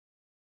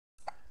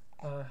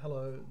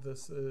Hello,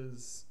 this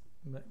is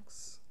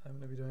Mix. I'm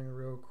going to be doing a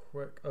real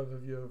quick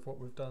overview of what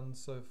we've done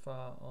so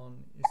far on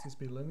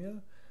SSB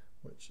Loomio,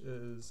 which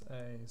is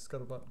a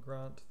Scuttlebutt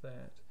grant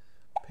that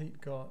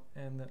Pete got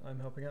and that I'm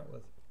helping out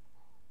with.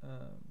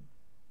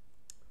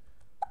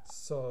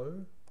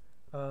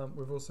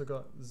 We've also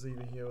got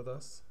Ziva here with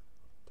us.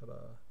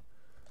 Ta-da!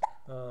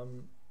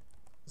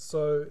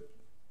 So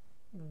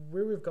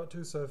where we've got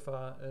to so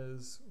far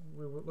is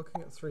we're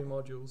looking at three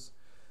modules.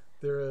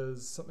 There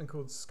is something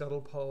called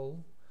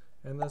ScuttlePole,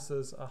 and this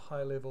is a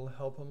high-level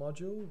helper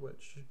module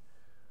which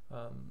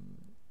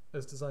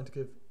is designed to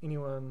give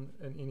anyone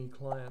and any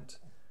client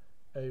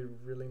a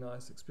really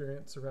nice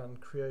experience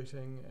around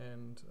creating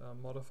and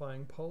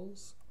modifying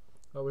polls.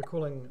 We're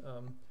calling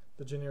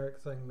the generic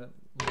thing that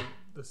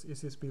this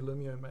SSB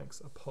Loomio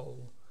makes a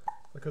poll,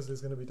 because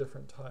there's going to be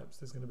different types.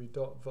 There's going to be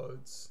dot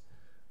votes,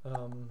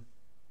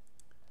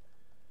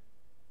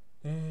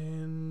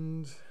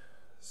 and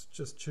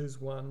just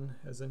choose one,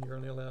 as in you're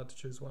only allowed to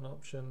choose one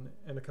option,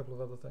 and a couple of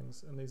other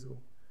things, and these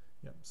will,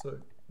 so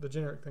the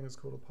generic thing is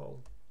called a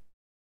poll.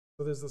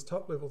 So there's this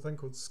top level thing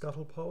called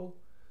ScuttlePole,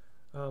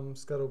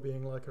 Scuttle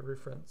being like a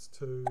reference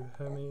to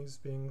Hermes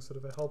being sort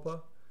of a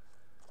helper.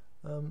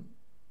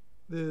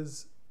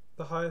 There's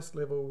the highest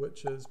level,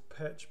 which is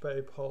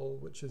PatchBay Poll,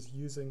 which is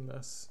using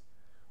this,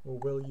 or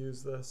will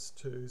use this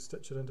to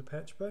stitch it into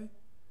PatchBay.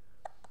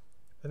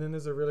 And then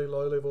there's a really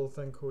low level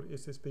thing called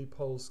SSB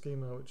Poll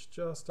Schema, which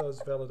just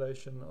does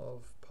validation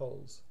of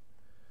polls.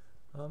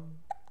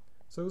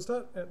 So we'll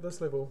start at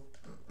this level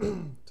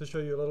to show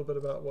you a little bit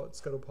about what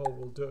ScuttlePole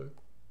will do.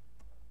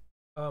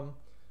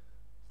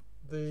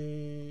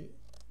 The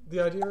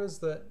idea is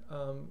that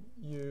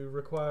you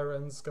require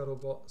in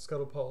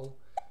ScuttlePole,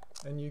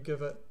 and you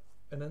give it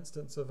an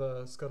instance of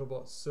a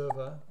Scuttlebot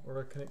server or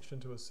a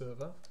connection to a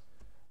server.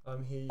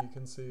 Here you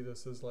can see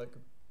this is like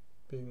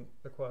being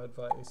acquired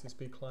via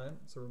SSB client.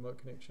 It's a remote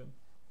connection.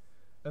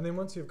 And then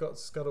once you've got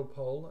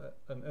ScuttlePole,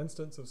 an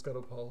instance of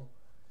ScuttlePole,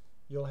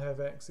 you'll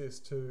have access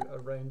to a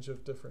range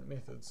of different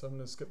methods. So I'm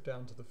going to skip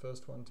down to the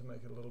first one to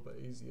make it a little bit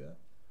easier.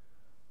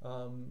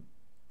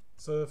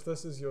 So if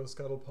this is your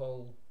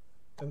ScuttlePole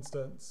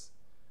instance,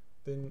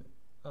 then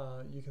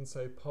you can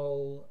say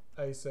poll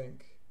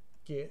async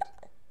get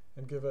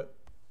and give it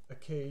a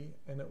key,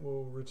 and it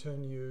will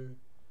return you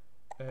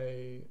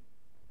a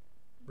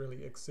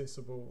really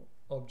accessible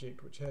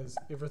object which has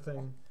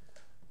everything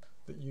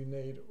that you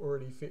need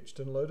already fetched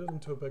and loaded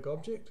into a big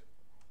object.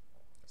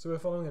 So we're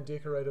following a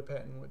decorator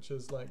pattern, which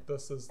is like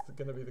this is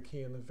going to be the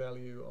key and the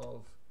value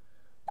of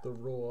the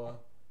raw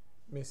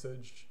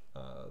message,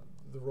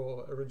 the raw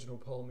original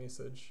poll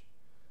message.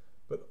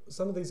 But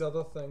some of these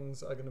other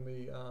things are going to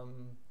be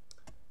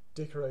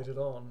decorated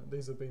on.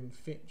 These have been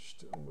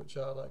fetched, which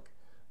are like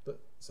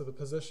so the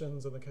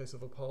positions in the case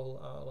of a poll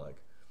are like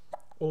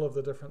all of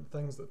the different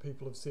things that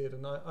people have said,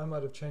 and I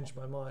might have changed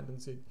my mind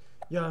and said,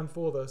 yeah, I'm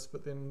for this,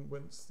 but then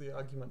once the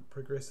argument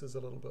progresses a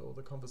little bit, or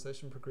the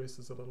conversation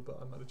progresses a little bit,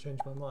 I might have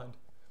changed my mind.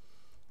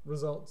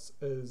 Results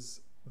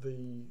is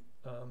the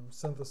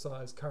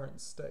synthesized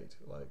current state,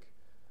 like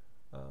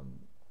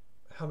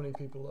how many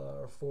people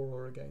are for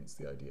or against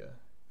the idea,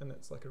 and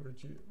that's like a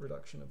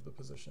reduction of the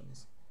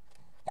positions.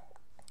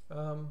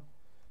 And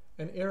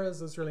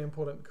errors is really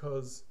important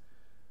because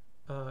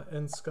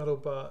in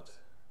Scuttlebutt,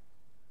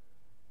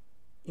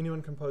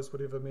 anyone can post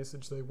whatever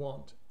message they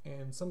want,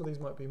 and some of these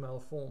might be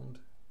malformed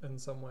in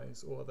some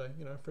ways, or they,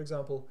 for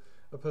example,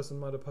 a person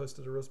might have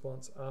posted a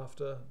response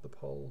after the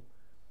poll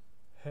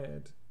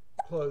had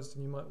closed,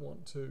 and you might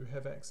want to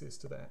have access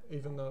to that,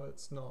 even though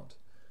it's not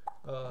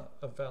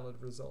a valid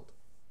result.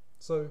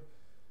 So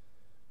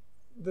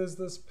there's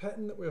this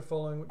pattern that we're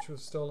following, which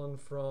was stolen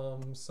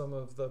from some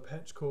of the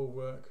patch core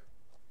work,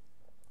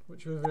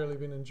 which we've really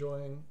been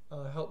enjoying.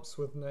 Helps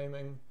with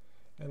naming,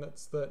 and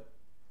it's that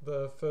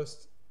the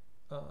first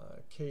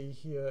key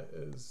here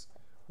is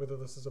whether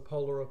this is a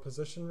poll or a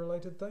position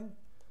related thing.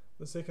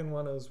 The second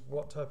one is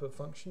what type of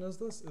function is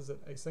this? Is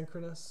it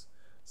asynchronous,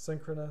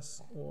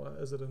 synchronous, or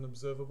is it an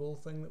observable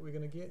thing that we're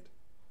going to get?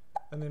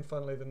 And then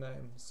finally the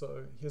name.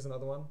 So here's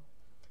another one.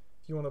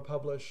 If you want to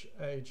publish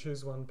a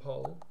choose one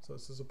poll, so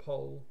this is a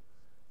poll,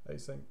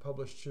 async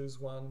publish choose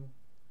one,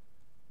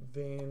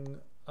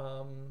 then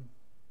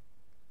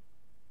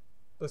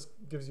this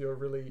gives you a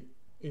really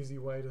easy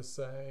way to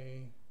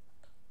say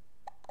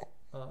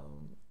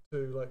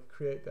to like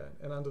create that,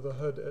 and under the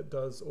hood it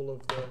does all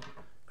of the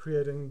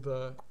creating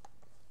a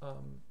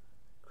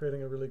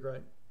really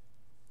great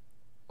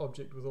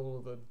object with all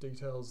of the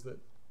details that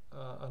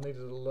are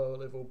needed at a lower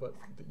level but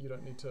that you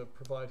don't need to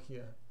provide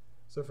here.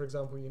 So for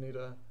example, you need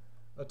a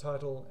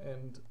title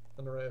and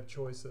an array of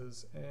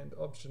choices, and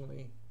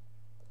optionally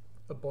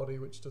a body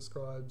which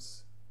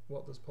describes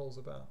what this poll's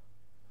about.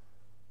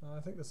 I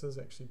think this is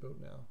actually built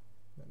now.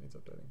 That needs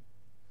updating.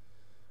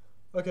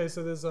 Okay,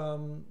 so there's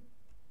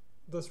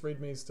this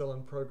README is still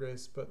in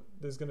progress, but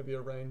there's going to be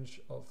a range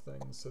of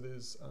things. So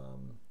there's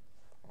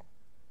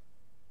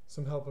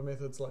some helper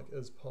methods like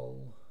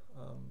isPoll.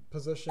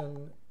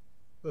 Position,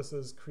 this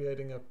is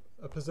creating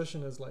a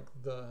position is like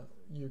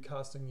you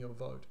casting your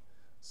vote.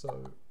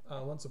 So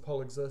once a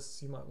poll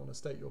exists, you might want to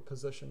state your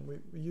position. We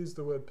use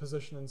the word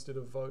position instead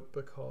of vote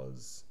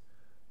because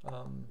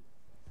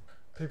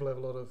people have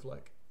a lot of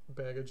like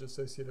baggage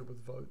associated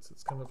with votes.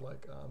 It's kind of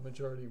like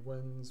majority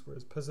wins,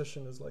 whereas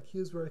position is like,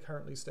 here's where I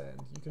currently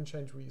stand. You can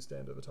change where you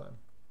stand over time.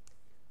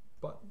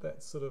 But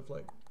that's sort of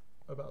like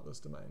about this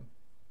domain.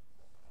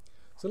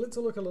 So let's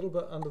look a little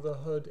bit under the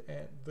hood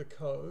at the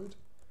code.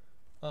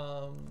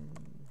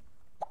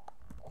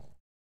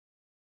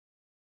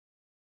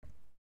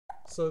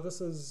 So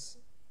this is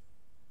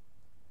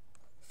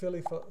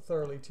fairly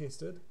thoroughly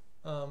tested.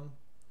 The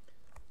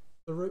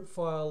root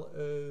file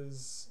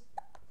is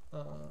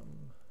the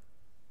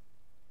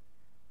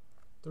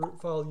root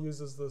file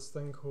uses this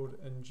thing called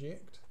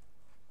inject,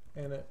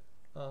 and it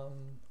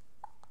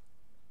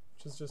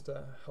which is just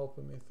a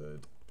helper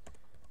method,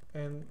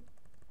 and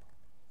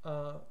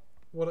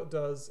what it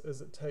does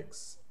is it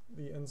takes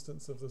the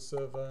instance of the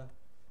server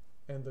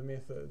and the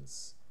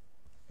methods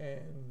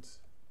and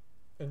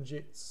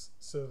injects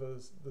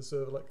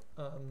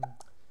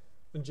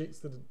injects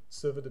the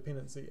server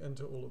dependency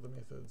into all of the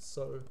methods.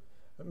 So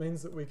it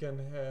means that we can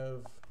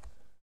have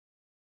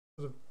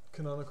sort of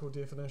canonical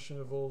definition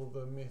of all of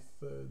the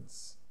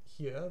methods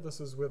here. This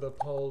is where the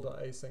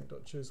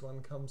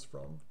poll.async.chooseOne comes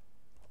from.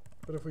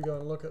 But if we go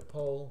and look at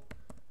poll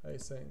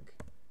async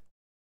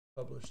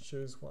publish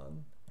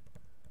chooseOne,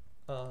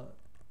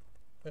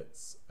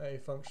 it's a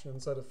function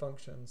inside a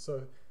function.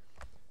 So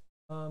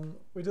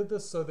we did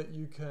this so that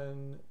you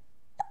can,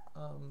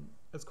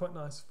 it's quite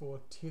nice for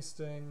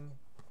testing,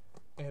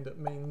 and it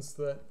means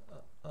that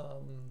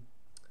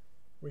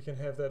we can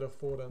have that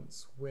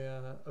affordance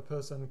where a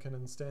person can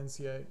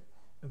instantiate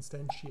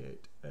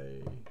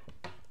a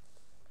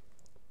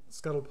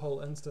Scuttle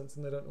poll instance,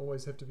 and they don't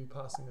always have to be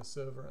passing a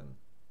server in.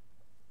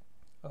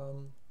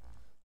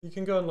 You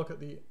can go and look at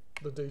the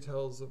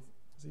details of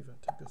Ziva,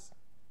 take this,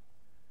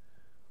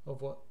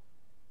 of what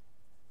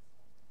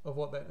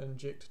that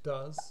inject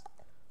does.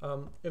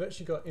 It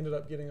actually ended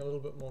up getting a little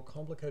bit more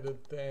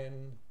complicated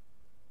than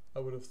I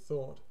would have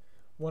thought.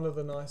 One of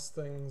the nice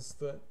things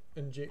that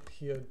inject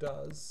here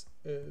does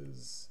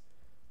is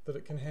that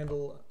it can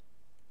handle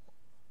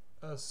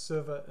a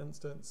server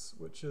instance,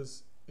 which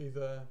is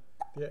either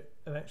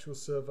an actual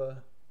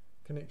server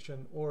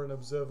connection or an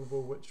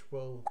observable, which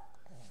will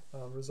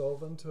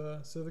resolve into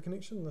a server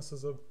connection. This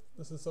is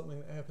something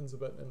that happens a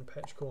bit in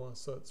patch core,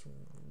 so it's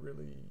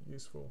really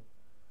useful.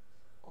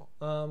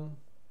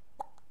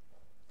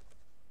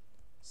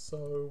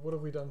 So what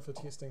have we done for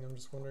testing? I'm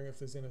just wondering if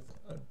there's anything.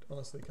 I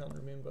honestly can't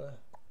remember.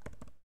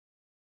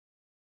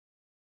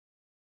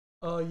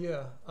 Oh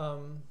yeah.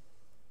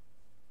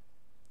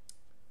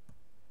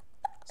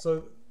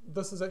 So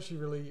this is actually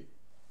really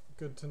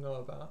good to know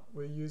about.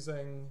 We're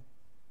using,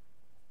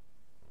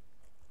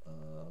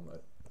 I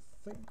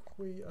think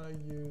we are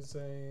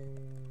using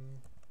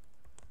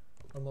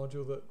a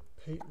module that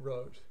Pete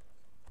wrote.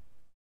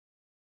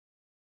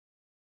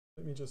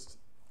 Let me just,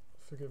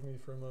 forgive me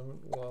for a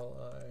moment while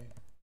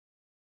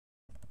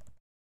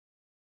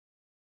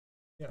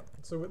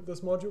so with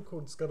this module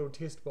called Scuttle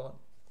TestBot,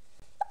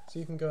 so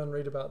you can go and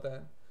read about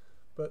that,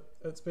 but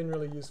it's been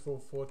really useful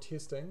for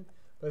testing.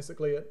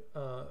 Basically it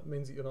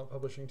means that you're not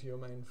publishing to your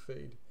main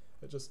feed.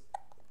 It just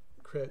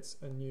creates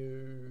a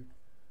new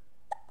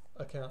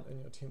account in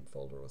your temp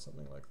folder or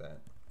something like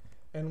that.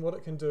 And what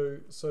it can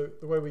do, so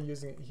the way we're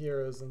using it here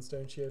is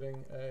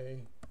instantiating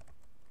a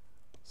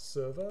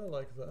server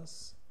like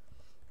this,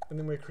 and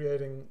then we're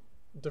creating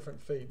different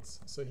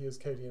feeds. So here's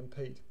Katie and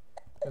Pete,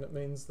 and it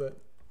means that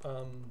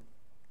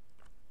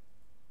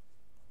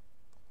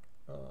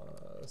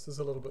this is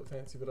a little bit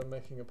fancy, but I'm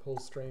making a pull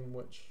stream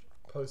which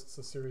posts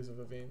a series of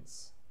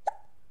events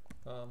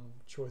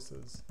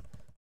choices.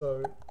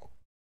 So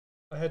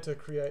I had to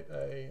create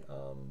a,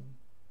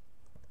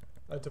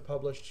 I had to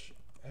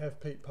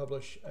have Pete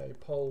publish a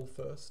poll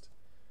first,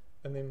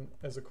 and then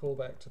as a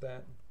callback to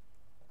that,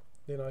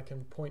 then I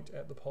can point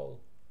at the poll.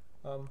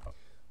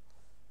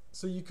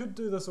 So you could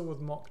do this all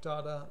with mock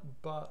data,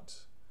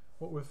 but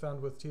what we've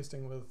found with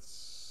testing with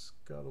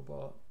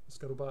Scuttlebot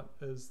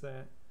is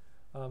that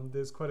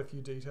there's quite a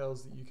few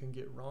details that you can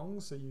get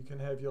wrong. So you can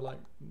have your like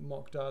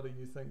mock data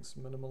you think's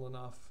minimal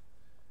enough,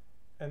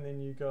 and then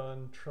you go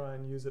and try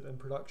and use it in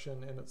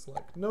production, and it's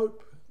like,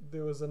 nope,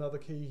 there was another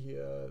key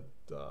here,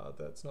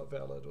 that's not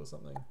valid or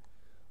something.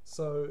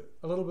 So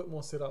a little bit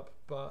more setup,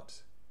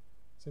 but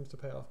seems to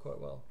pay off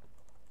quite well.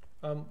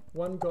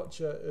 One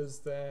gotcha is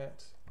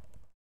that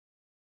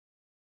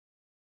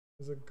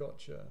there's a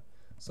gotcha.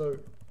 So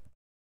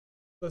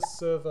this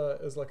server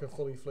is like a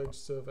fully fledged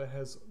server,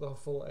 has the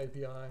full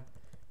API.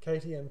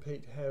 Katie and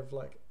Pete have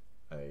like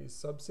a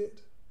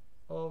subset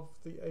of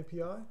the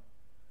API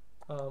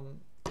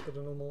that a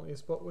normal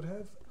SBot would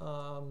have.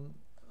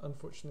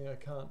 Unfortunately, I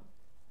can't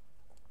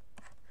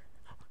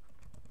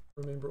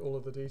remember all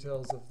of the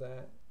details of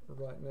that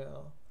right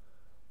now.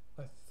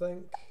 I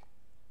think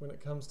when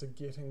it comes to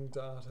getting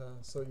data,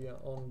 so yeah,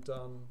 on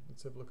done,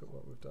 let's have a look at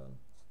what we've done.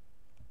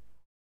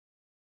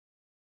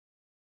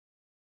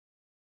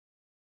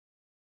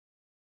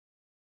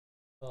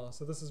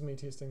 So this is me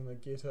testing the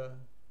getter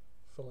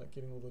for like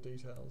getting all the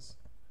details.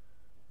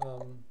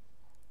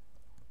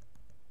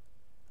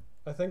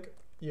 I think,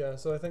 yeah,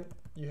 so I think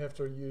you have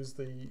to use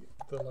the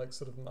like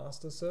sort of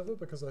master server,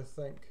 because I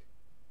think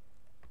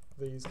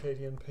these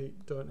Katie and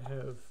Pete don't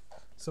have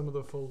some of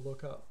the full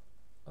lookup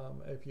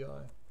API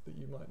that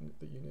you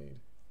need,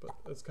 but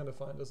it's kind of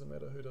fine, doesn't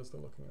matter who does the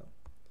looking up.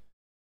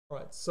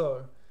 Right,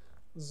 so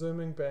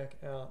zooming back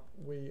out,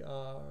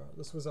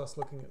 this was us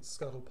looking at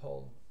Scuttle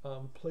Poll.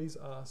 Please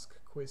ask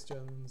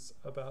questions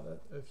about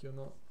it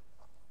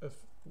if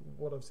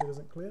what I've said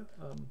isn't clear.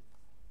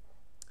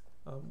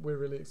 We're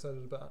really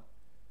excited about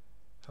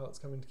how it's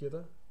coming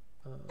together.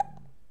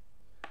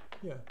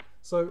 Yeah,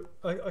 so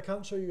I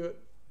can't show you it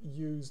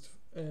used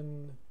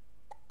in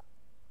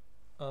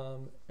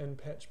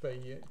Patch Bay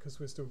yet, because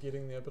we're still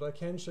getting there, but I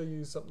can show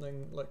you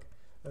something like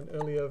an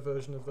earlier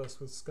version of this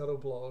with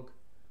Scuttleblog,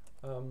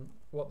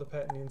 what the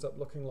pattern ends up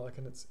looking like,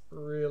 and it's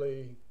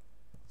really,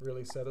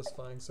 really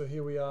satisfying. So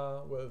here we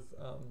are with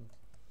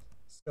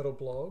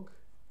Scuttleblog.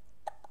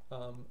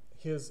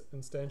 Here's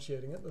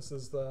instantiating it. This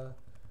is the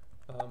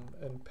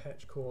in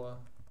Patch Core.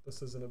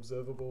 This is an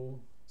observable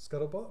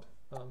Scuttlebot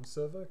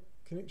server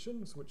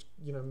connections, which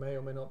may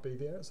or may not be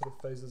there. It sort of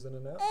phases in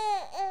and out.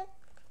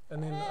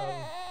 And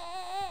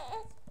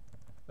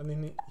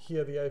then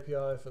here the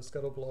API for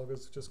Scuttleblog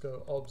is just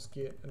go obs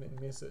get and then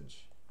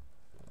message.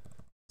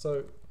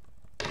 So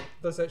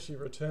this actually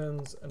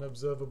returns an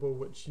observable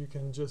which you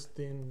can just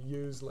then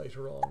use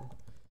later on.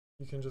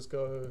 You can just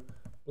go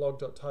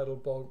blog.title,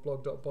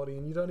 blog.body,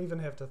 and you don't even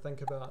have to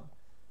think about,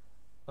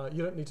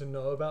 you don't need to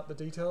know about the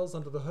details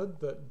under the hood,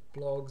 that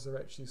blogs are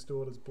actually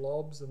stored as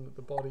blobs and that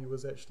the body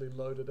was actually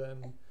loaded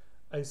in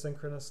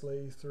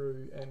asynchronously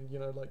through, and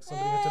like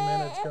somebody had to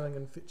manage going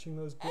and fetching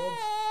those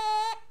blobs.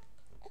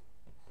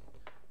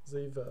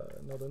 Zeev,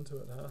 not into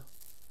it,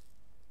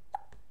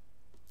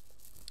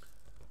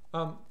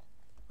 huh?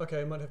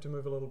 Okay, I might have to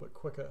move a little bit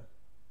quicker.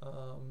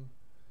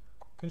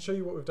 Can show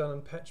you what we've done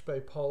in Patch Bay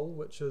Poll,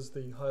 which is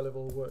the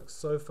high-level work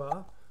so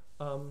far.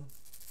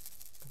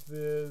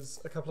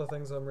 There's a couple of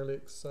things I'm really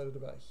excited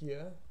about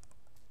here.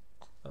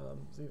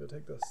 Ziva,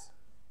 take this.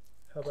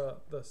 How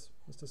about this,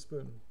 Mr.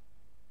 Spoon?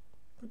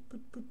 Boop,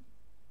 boop,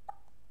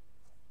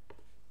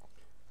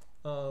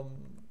 boop.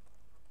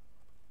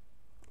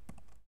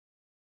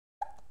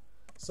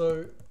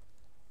 So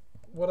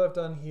what I've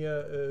done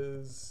here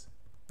is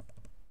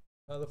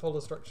the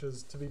folder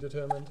structures to be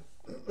determined,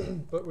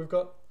 but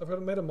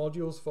I've made a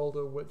modules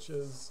folder which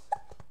is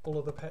all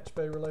of the Patch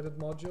Bay related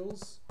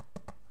modules.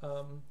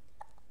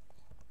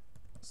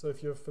 So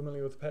if you're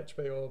familiar with Patch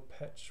Bay or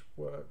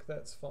Patchwork,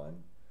 that's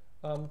fine.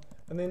 And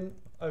then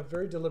I've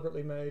very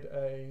deliberately made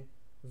a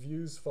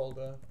views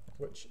folder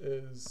which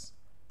is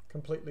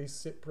completely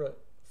separate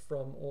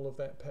from all of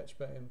that Patch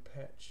Bay and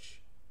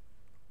Patch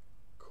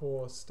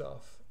Core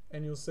stuff.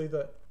 And you'll see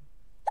that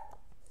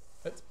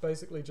it's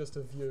basically just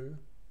a view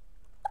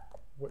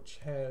which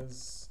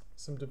has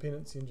some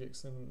dependency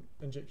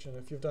injection.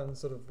 If you've done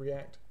sort of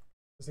React,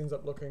 this ends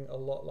up looking a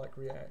lot like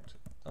React,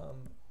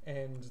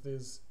 and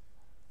there's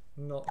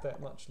not that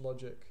much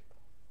logic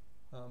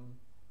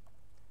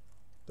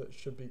that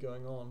should be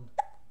going on,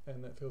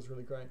 and that feels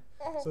really great.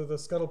 So the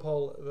Scuttle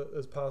Poll that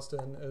is passed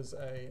in is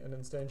an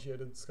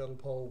instantiated Scuttle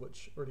Poll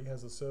which already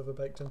has a server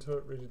baked into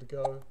it, ready to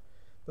go.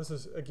 This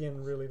is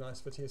again really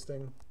nice for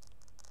testing.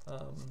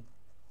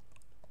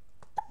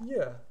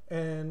 Yeah,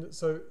 and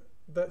so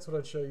that's what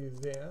I'd show you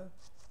there.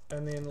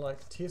 And then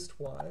like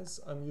test-wise,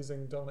 I'm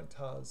using Dominic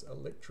Tarr's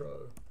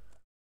Electro,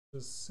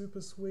 which is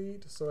super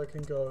sweet. So I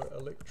can go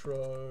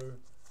Electro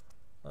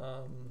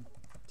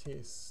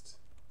test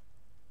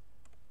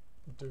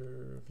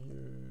dir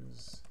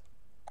views.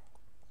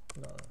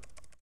 No,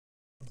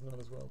 it's not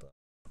as well done.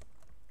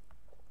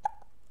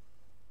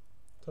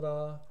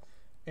 Ta-da!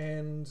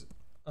 And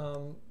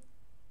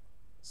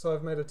so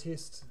I've made a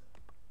test.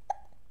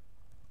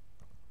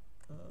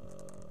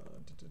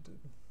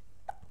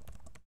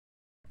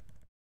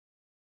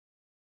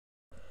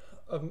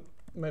 I've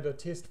made a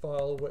test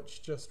file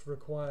which just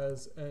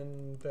requires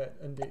in that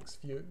index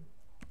view,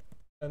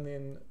 and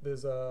then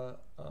there's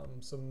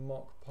some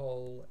mock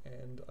poll,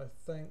 and I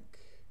think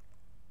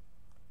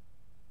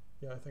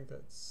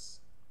that's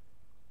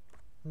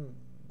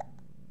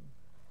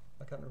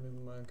I can't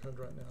remember my own code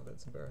right now.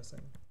 That's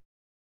embarrassing.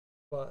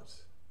 But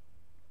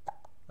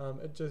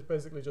it just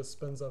basically just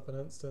spins up an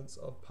instance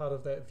of part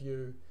of that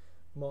view,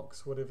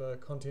 mocks whatever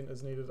content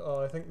is needed. Oh,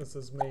 I think this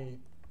is me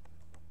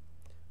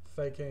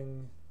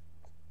faking.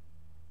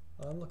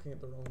 I'm looking at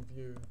the wrong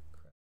view.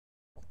 Crap.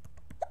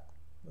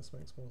 This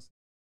makes more sense.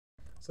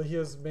 So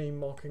here's me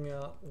mocking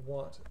out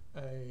what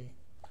an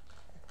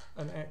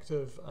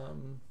active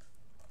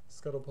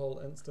Scuttle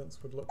Poll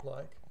instance would look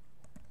like,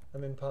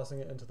 and then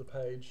passing it into the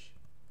page.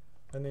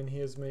 And then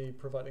here's me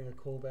providing a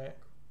callback,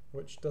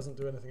 which doesn't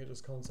do anything, it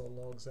just console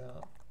logs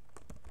out.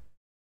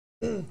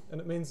 And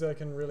it means I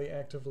can really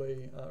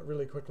actively,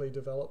 really quickly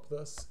develop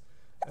this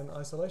in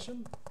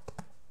isolation,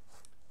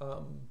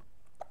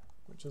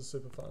 which is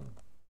super fun.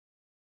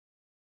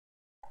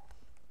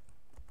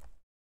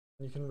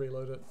 You can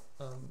reload it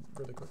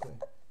really quickly,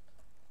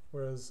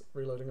 whereas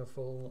reloading a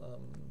full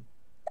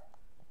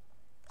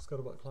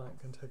Scuttlebutt client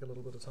can take a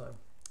little bit of time.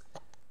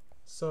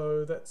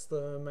 So that's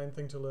the main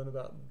thing to learn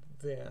about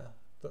there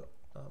that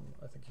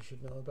I think you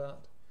should know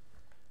about.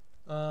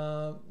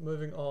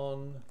 Moving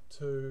on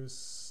to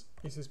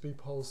SSB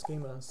poll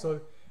schema.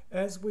 So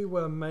as we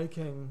were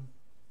making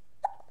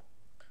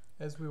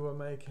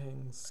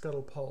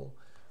Scuttle poll,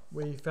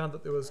 we found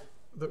that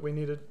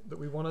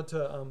we wanted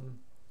to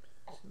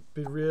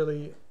be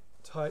really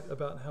tight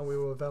about how we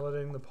were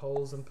validating the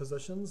polls and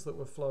positions that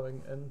were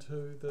flowing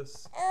into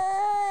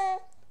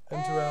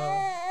our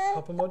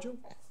helper module,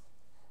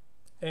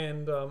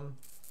 and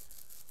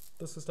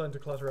this is starting to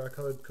clutter our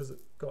code because it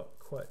got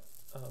quite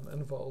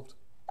involved.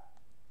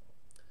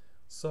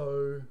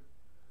 So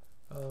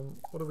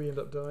what do we end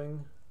up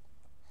doing?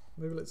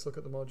 Maybe let's look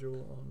at the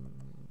module on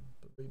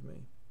the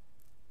README.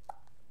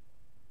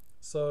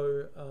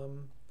 So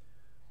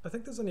I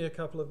think there's only a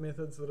couple of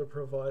methods that are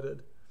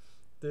provided.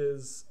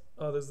 There's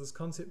this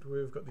concept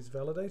where we've got these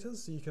validators.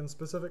 So you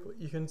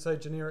can say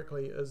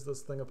generically, is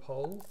this thing a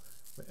poll,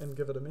 and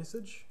give it a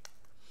message,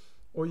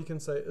 or you can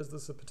say, is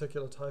this a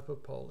particular type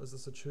of poll? Is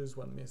this a choose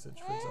one message,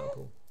 for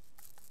example?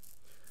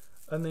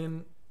 And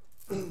then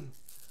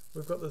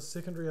we've got this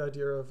secondary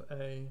idea of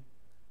a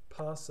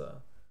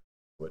parser,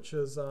 which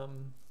is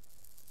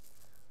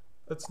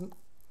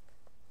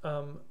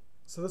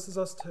so this is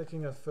us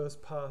taking a first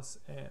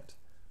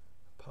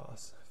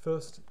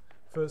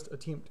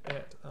attempt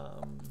at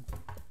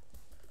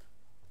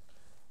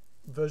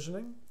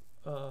versioning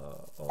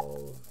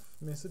of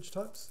message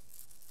types,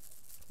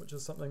 which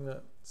is something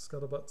that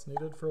Scuttlebutt's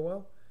needed for a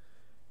while.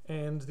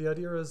 And the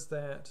idea is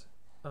that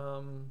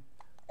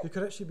there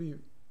could actually be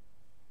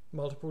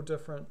multiple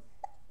different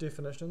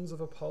definitions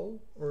of a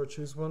poll or a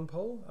choose one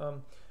poll.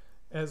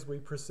 As we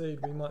proceed,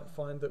 we might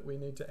find that we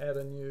need to add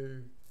a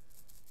new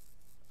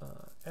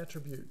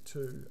attribute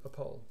to a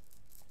poll,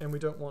 and we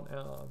don't want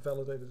our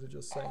validator to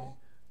just say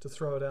to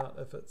throw it out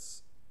if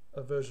it's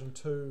a version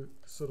 2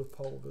 sort of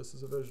poll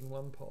versus a version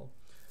 1 poll.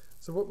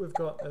 So what we've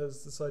got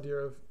is this idea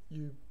of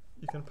you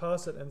can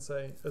pass it and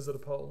say, is it a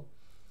poll?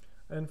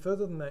 And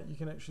further than that, you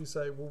can actually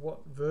say, well,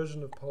 what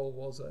version of poll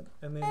was it?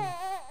 And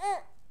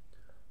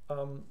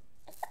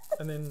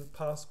then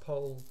pass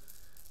poll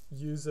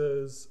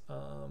uses,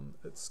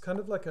 it's kind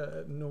of like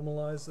it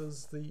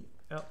normalizes the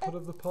output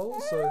of the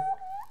poll. So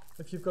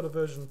if you've got a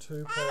version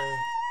 2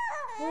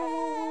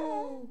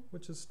 poll,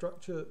 which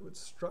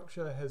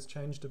structure has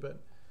changed a bit,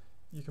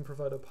 you can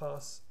provide a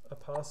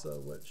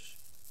parser which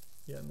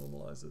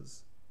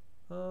normalizes.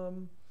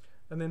 And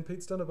then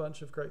Pete's done a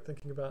bunch of great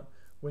thinking about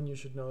when you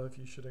should know if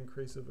you should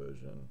increase a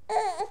version.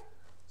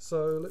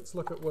 So let's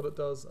look at what it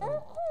does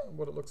and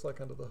what it looks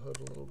like under the hood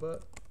a little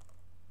bit.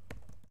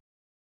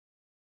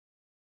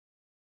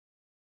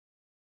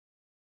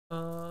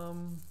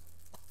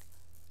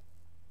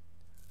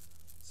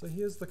 So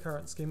here's the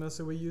current schema.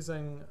 So we're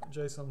using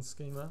JSON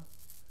schema,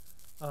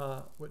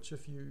 which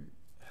if you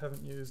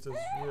haven't used is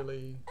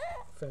really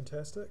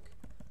fantastic.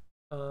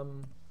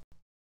 And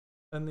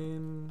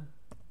then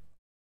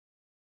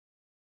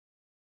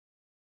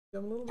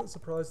I'm a little bit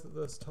surprised at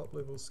this top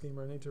level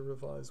schema. I need to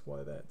revise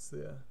why that's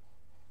there,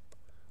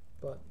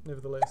 but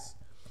nevertheless.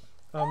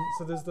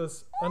 So there's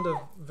this under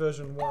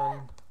version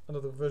 1, under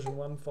the version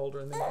 1 folder,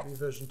 and there might be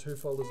version 2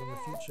 folders in the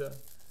future.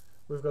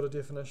 We've got a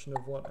definition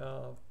of what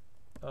our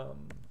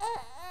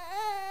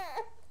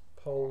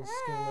poll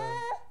schema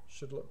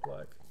should look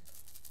like,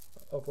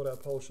 of what our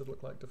poll should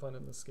look like defined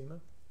in the schema.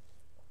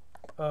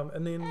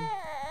 And then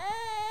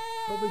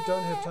probably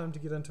don't have time to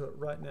get into it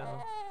right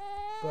now,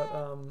 but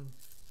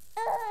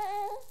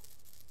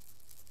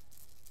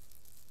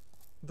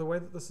the way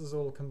that this is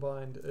all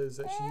combined is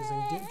actually using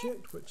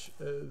depject, which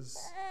is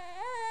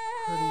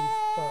pretty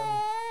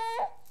fun.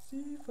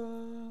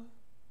 Siva,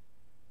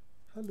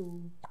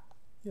 hello,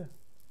 yeah.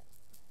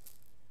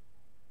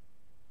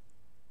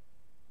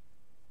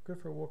 Go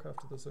for a walk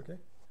after this, okay?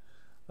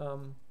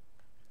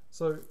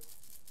 So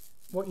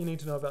what you need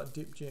to know about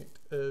depject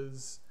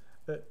is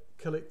it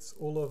collects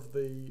all of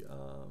the,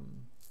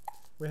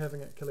 we're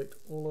having it collect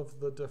all of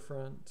the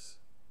different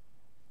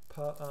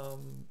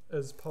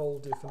is poll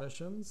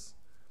definitions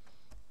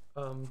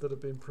that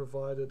have been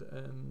provided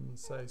in,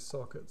 say,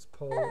 sockets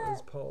poll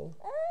is poll.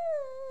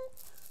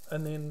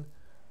 And then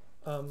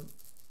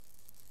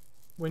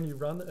when you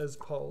run is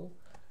poll,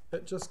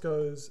 it just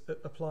goes, it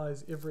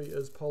applies every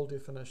is poll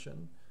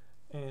definition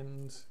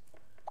and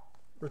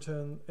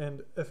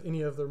if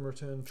any of them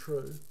return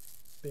true,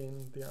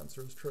 then the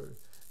answer is true.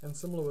 And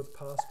similar with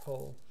pass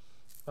poll,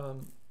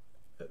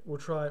 it will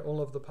try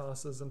all of the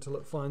passes until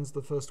it finds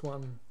the first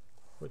one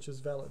which is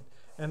valid.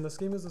 And the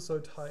schemas are so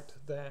tight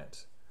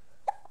that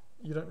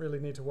you don't really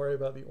need to worry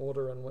about the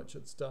order in which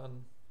it's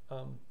done,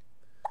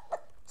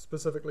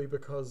 specifically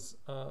because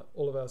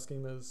all of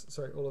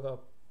our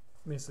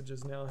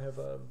messages now have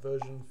a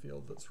version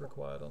field that's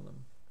required on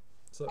them.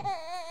 So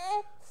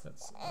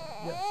that's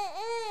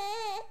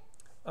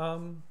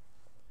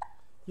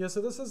yeah. So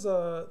this is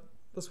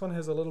This one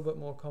has a little bit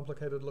more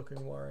complicated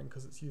looking wiring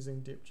because it's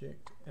using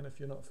depth-ject, and if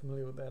you're not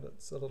familiar with that,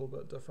 it's a little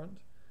bit different.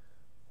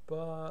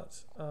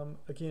 But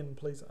again,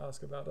 please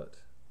ask about it.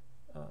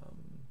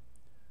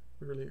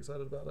 We're really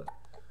excited about it.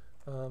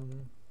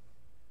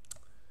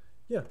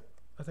 Yeah,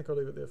 I think I'll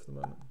leave it there for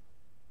the moment.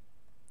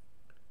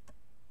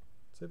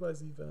 Say bye,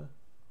 Ziva.